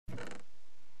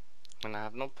And I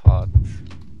have no pots.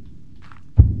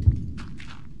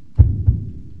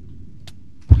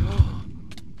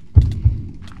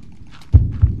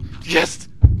 Yes!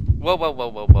 Whoa, whoa, whoa,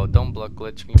 whoa, whoa. Don't block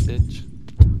glitch me, bitch.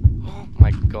 Oh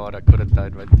my god, I could have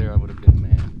died right there. I would have been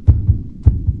mad.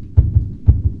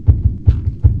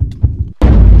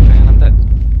 Man, I'm dead.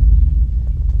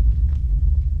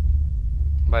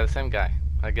 By the same guy.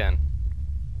 Again.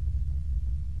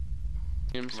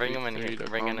 Bring him in here.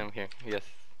 Bring him in here. Yes.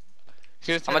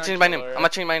 I'm gonna change my name. I'm gonna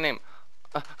change my name.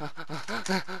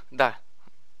 Die.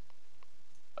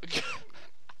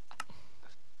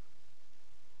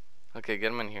 Okay,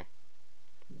 get him in here.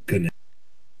 Good.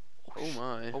 Oh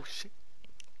my. Oh shit.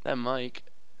 That mic.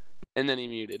 And then he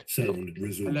muted. Sound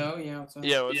resumed. Hello, yeah, what's up?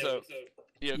 Yeah, what's up?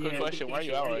 Yeah, quick Yeah. question. Why are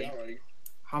you allying?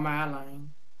 How am I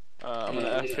allying? I'm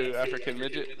gonna F2 African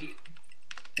midget.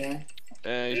 Yeah.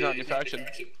 He's not in your faction.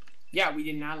 Yeah, we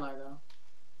did not lie though.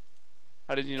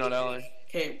 How did you not ally?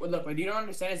 Okay, well, look, what you don't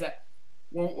understand is that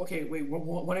what are you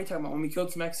talking about? When we killed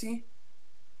Smexy?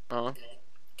 Uh-huh.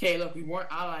 Okay, look, we weren't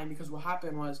allying because what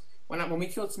happened was when we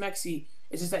killed Smexy,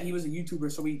 it's just that he was a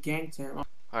YouTuber, so we ganked him.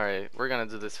 Alright, we're gonna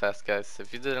do this fast, guys.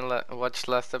 If you didn't watch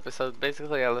last episode,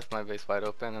 basically I left my base wide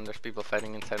open and there's people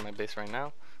fighting inside my base right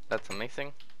now. That's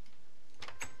amazing.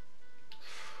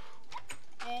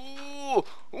 Ooh!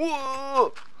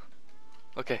 Whoa!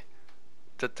 Okay.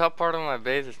 The top part of my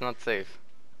base is not safe.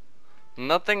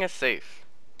 Nothing is safe.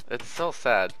 It's so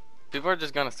sad. People are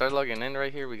just gonna start logging in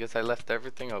right here because I left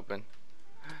everything open.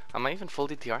 Am I even full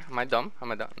DTR? Am I dumb?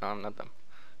 Am I dumb? No, I'm not dumb.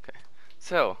 Okay.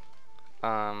 So,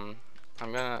 I'm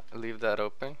gonna leave that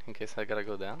open in case I gotta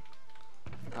go down.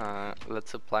 Let's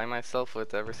supply myself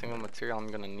with every single material I'm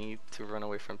gonna need to run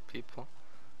away from people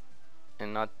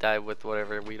and not die with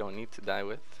whatever we don't need to die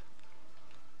with.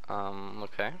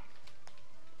 Okay.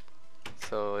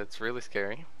 So it's really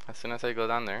scary. As soon as I go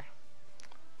down there,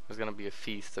 there's gonna be a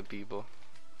feast of people.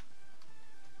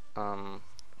 I'm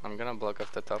gonna block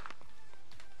off the top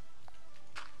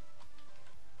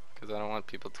because I don't want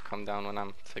people to come down when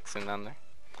I'm fixing down there.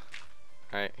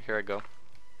 Alright, here I go.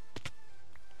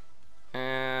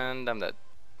 And I'm dead.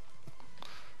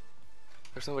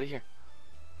 There's nobody here.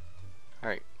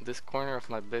 Alright, this corner of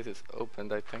my base is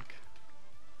opened, I think.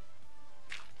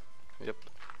 Yep.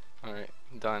 Alright,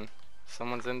 done. If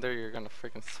someone's in there, you're gonna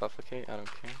freaking suffocate. I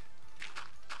don't care.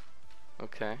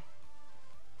 Okay.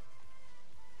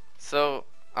 So,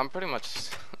 I'm pretty much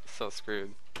so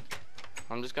screwed.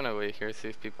 I'm just gonna wait here, see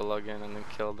if people log in and then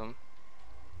kill them.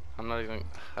 I'm not even,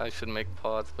 I should make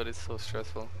pods, but it's so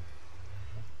stressful.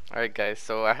 Alright guys,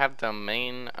 so I have the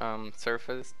main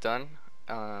surface done.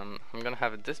 I'm gonna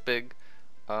have it this big.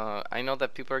 I know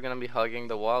that people are gonna be hugging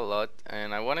the wall a lot,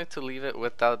 and I wanted to leave it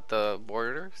without the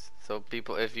borders. So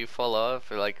people, if you fall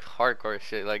off, or like hardcore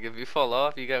shit, like if you fall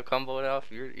off, you get comboed off,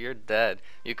 you're dead.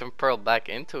 You can pearl back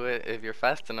into it if you're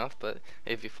fast enough, but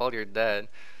if you fall, you're dead.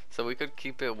 So we could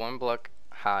keep it one block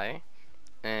high,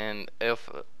 and if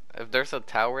there's a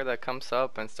tower that comes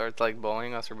up and starts like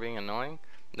bowing us or being annoying,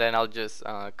 then I'll just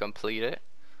complete it.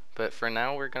 But for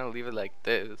now, we're gonna leave it like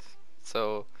this.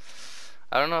 So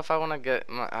I don't know if I want to get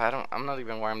I'm not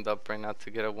even warmed up right now to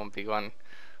get a 1v1,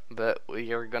 but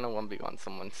we are gonna 1v1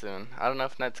 someone soon. I don't know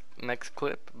if next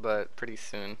clip, but pretty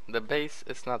soon. The base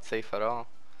is not safe at all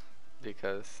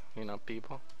because, you know,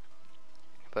 people.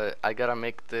 But I gotta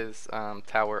make this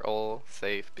tower all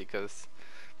safe because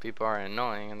people are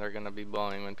annoying and they're gonna be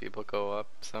blowing when people go up.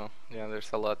 So yeah,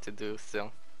 there's a lot to do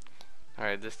still.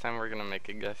 Alright, this time we're gonna make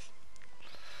it, guys.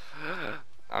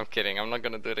 I'm kidding, I'm not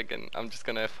gonna do it again. I'm just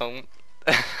gonna F home.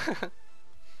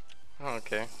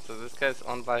 Okay, so this guy's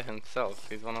on by himself.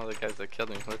 He's one of the guys that killed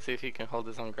me. Let's see if he can hold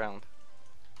his own ground.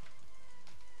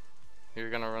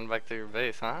 You're gonna run back to your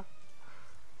base, huh?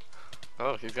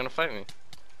 Oh, he's gonna fight me.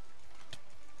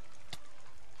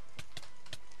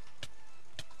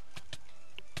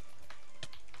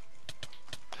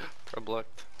 Pro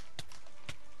blocked.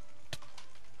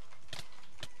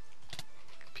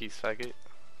 Peace faggot.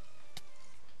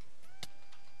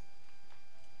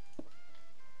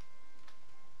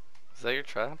 Is that your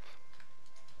trap?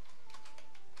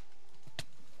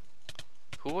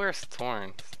 Who wears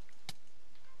thorns?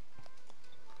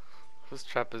 Whose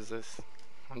trap is this?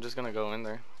 I'm just gonna go in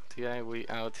there. TI, we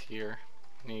out here.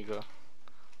 Nigo.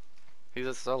 He's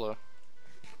a solo.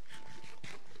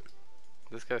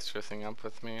 This guy's stressing up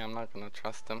with me. I'm not gonna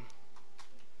trust him.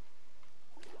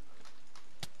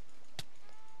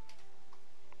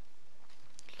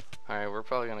 Alright, we're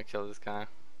probably gonna kill this guy.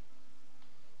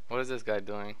 What is this guy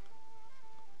doing?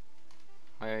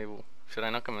 Should I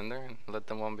knock him in there and let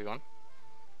them 1v1?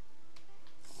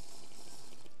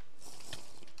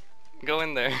 Go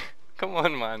in there. Come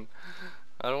on, man.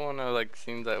 I don't want to like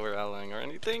seem that we're allying or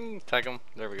anything. Tag him.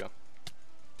 There we go.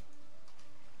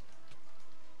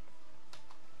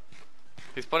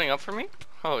 He's putting up for me?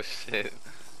 Oh shit.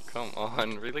 Come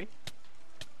on, really?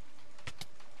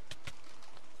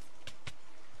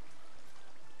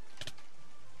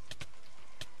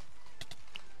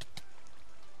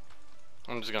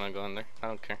 I'm just gonna go in there. I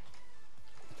don't care.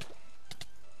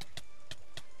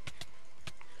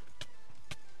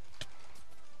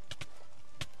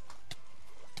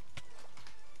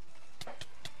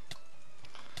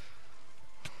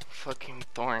 Fucking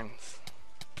thorns.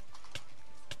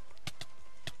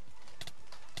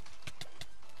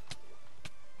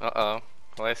 Uh-oh.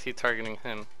 Why is he targeting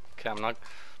him? Okay, I'm not...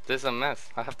 This is a mess.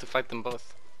 I have to fight them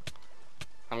both.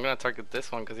 I'm gonna target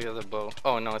this one because he has a bow.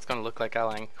 Oh no, it's gonna look like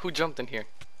allying. Who jumped in here?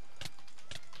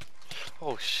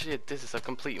 Oh shit, this is a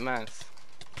complete mess.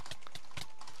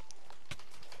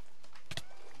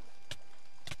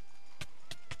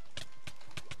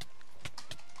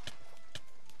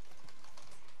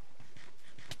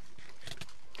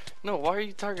 No, why are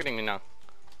you targeting me now?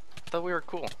 I thought we were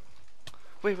cool.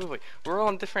 Wait. We're all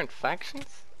in different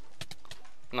factions?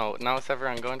 No, now is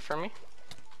everyone going for me?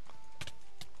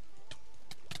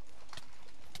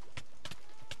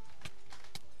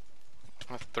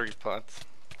 I have 3 pots.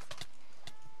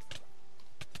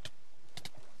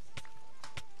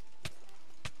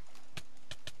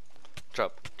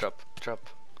 Drop.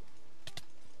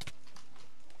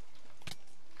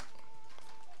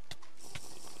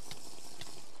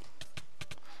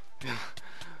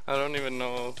 I don't even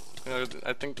know.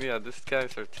 I think, yeah, this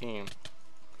guy's our team.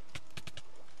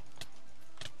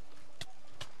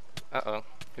 Uh-oh.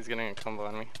 He's getting a combo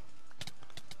on me.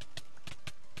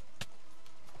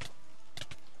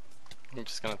 I'm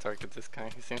just gonna target this guy.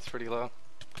 He seems pretty low.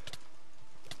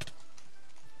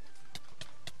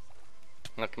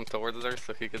 Knock him towards there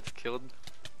so he gets killed.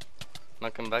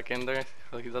 Knock him back in there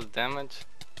so he does damage.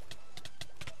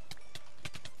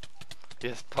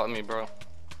 Yes, pot me, bro.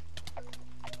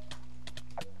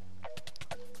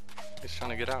 He's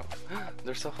trying to get out.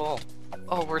 There's a hole.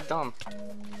 Oh, we're dumb.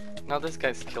 Now this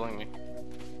guy's killing me.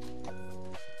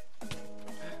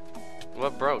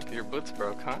 What broke? Your boots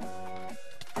broke, huh?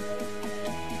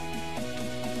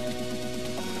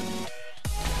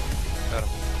 Got him.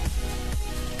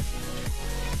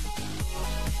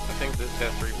 I think this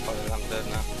guy's repotted. I'm dead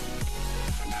now.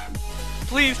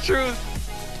 Please, truth!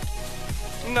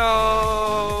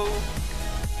 No!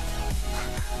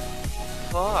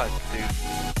 Fuck, dude.